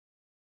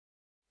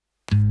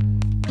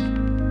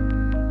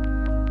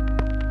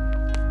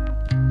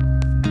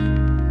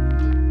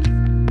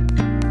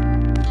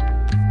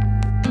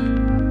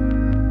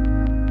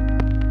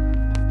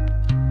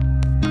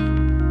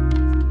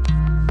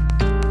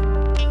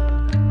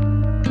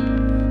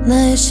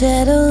My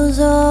shadows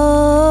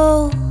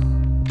all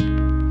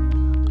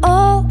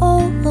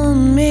over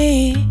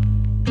me,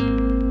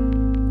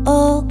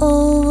 all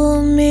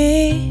over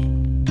me.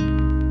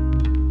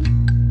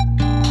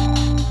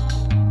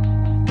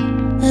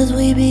 As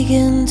we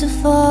begin to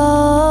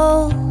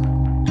fall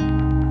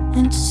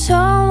into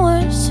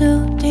somewhere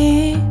so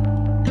deep,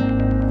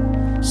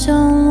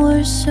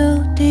 somewhere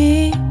so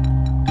deep.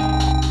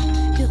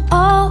 You're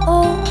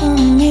all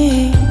over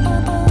me.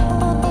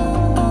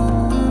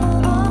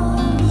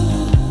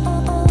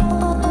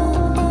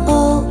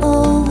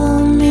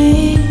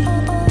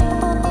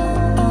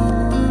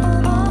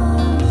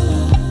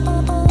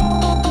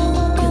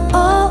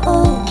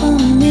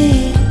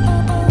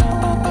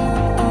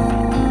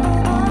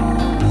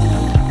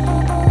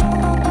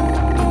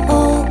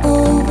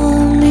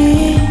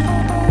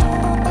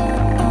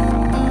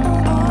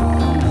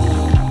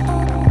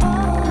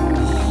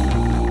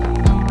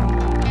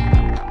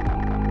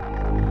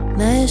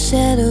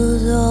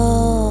 Shadows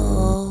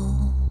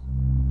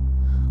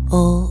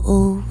all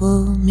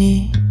over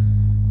me,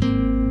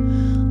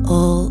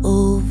 all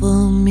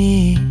over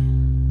me.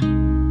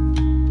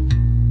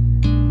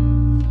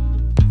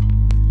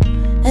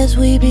 As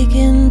we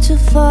begin to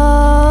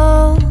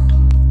fall,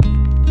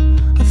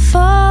 I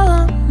fall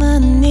on my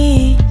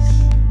knees.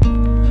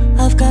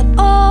 I've got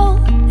all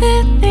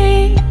it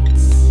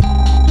needs,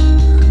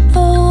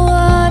 oh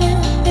what it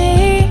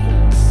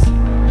needs.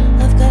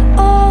 I've got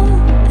all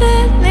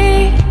it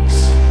needs.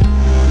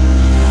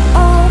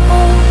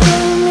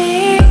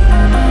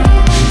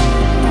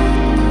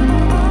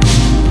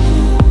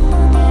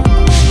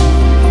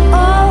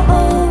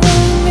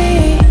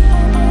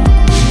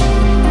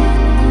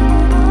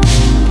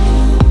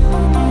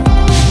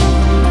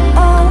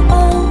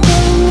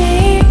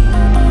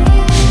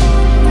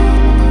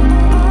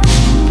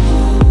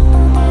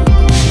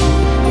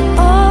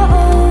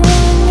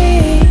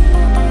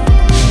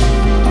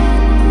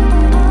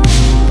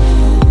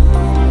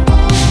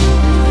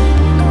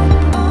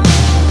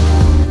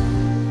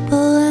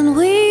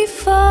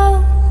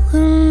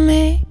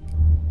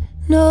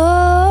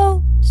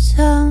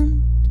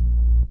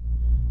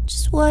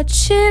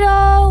 Watch it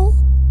all